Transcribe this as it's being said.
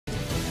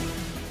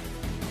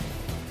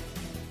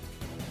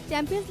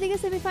Champions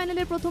লিগের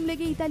সেমিফাইনালের প্রথম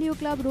লেগে ইতালীয়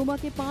ক্লাব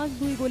রোমাকে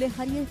 5-2 গোলে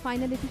হারিয়ে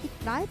ফাইনালে টিকিট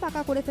প্রায়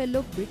পাকা করে ফেলল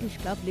ব্রিটিশ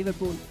ক্লাব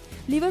লিভারপুল।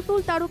 লিভারপুল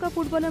তারকা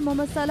ফুটবলার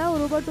মোহাম্মদ সালাহ ও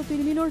রোবার্টো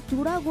ফিরমিনোর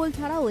জোড়া গোল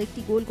ছাড়াও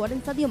একটি গোল করেন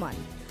সাদিও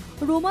মানে।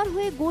 রোমার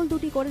হয়ে গোল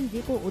দুটি করেন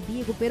জেকো ও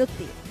দিয়েগো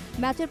পেরোত্তে।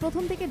 ম্যাচের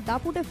প্রথম থেকে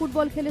দাপুটে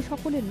ফুটবল খেলে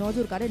সকলের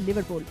নজর কাড়ে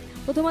লিভারপুল।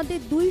 প্রথমার্ধে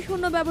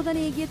 2-0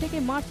 ব্যবধানে এগিয়ে থেকে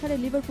মাঠ ছাড়ে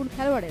লিভারপুল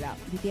খেলোয়াড়েরা।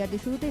 দ্বিতীয়ার্ধে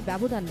শুরুতেই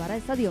ব্যবধান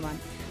বাড়ায় সাদিও মান।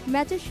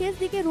 ম্যাচের শেষ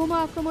দিকে রোমা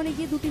আক্রমণে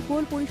গিয়ে দুটি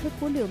গোল পরিশোধ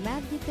করলেও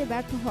ম্যাচ জিততে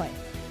ব্যর্থ হয়।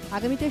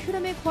 আগামী 3রা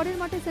মে খড়ের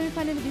মাঠে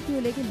সেমিফাইনালের দ্বিতীয়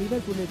লেগে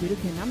লিভারপুলের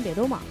বিরুদ্ধে নামবে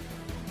রোমা।